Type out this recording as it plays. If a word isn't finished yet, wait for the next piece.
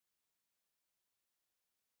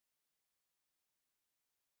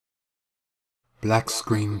Black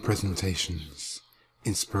Screen Presentations.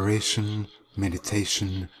 Inspiration,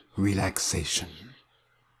 Meditation, Relaxation.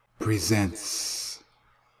 Presents.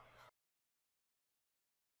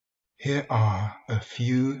 Here are a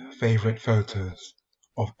few favorite photos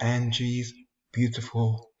of Angie's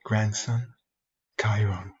beautiful grandson,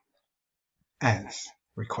 Chiron, as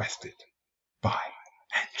requested by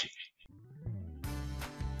Angie.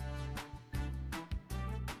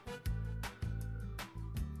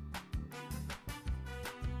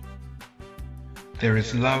 There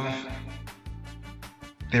is love,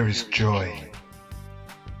 there is joy,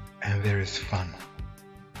 and there is fun.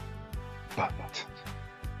 But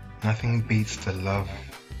nothing beats the love,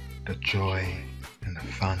 the joy, and the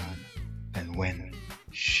fun than when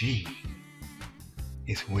she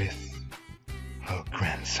is with her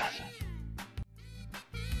grandson.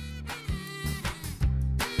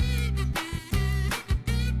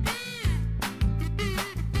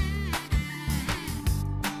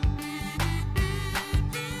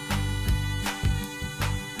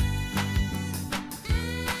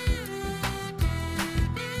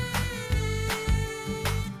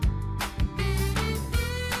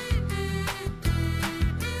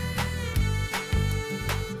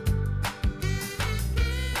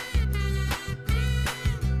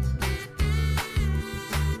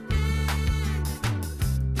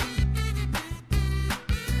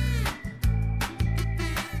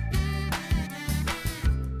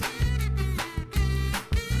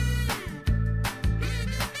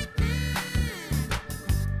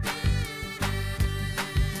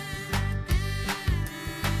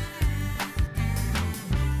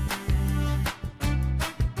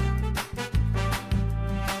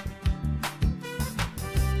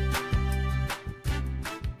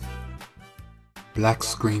 Black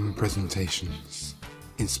Screen Presentations.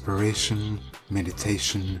 Inspiration,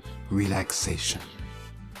 Meditation, Relaxation.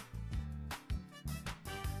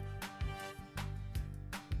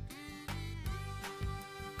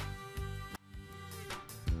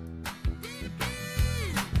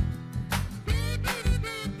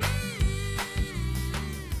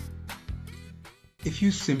 If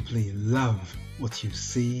you simply love what you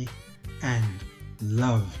see and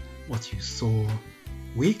love what you saw,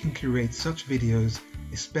 we can create such videos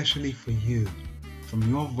especially for you from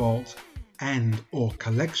your vault and or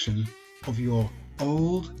collection of your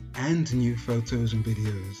old and new photos and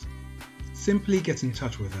videos. Simply get in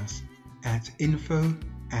touch with us at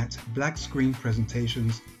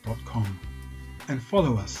info@blackscreenpresentations.com and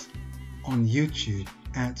follow us on YouTube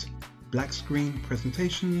at Black Screen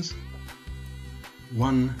Presentations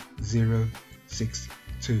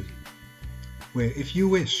 1062, where if you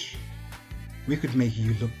wish, we could make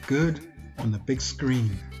you look good on the big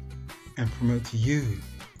screen and promote you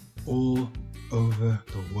all over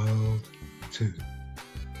the world too.